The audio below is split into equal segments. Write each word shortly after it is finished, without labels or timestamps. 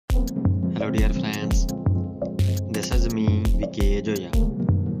Hello dear friends, this is me Vicky Joya,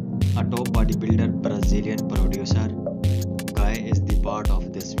 a top bodybuilder Brazilian producer. Guy is the part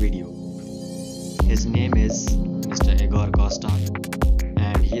of this video. His name is Mr. Igor Costa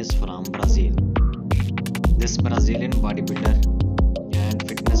and he is from Brazil. This Brazilian bodybuilder and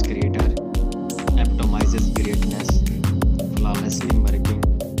fitness creator epitomizes greatness, flawlessly merging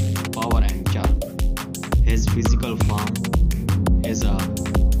power and charm. His physical form is a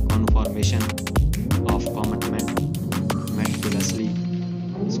conformation of commitment, meticulously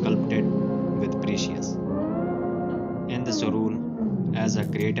sculpted with precision. In this role as a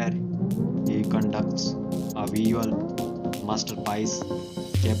creator, he conducts a visual masterpiece,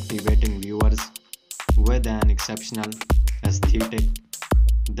 captivating viewers with an exceptional aesthetic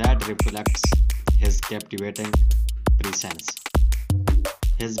that reflects his captivating presence.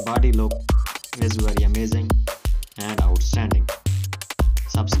 His body look is very amazing and outstanding.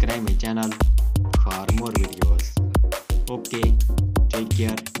 Subscribe my channel for more videos. Okay, take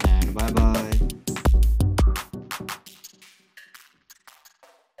care and bye bye.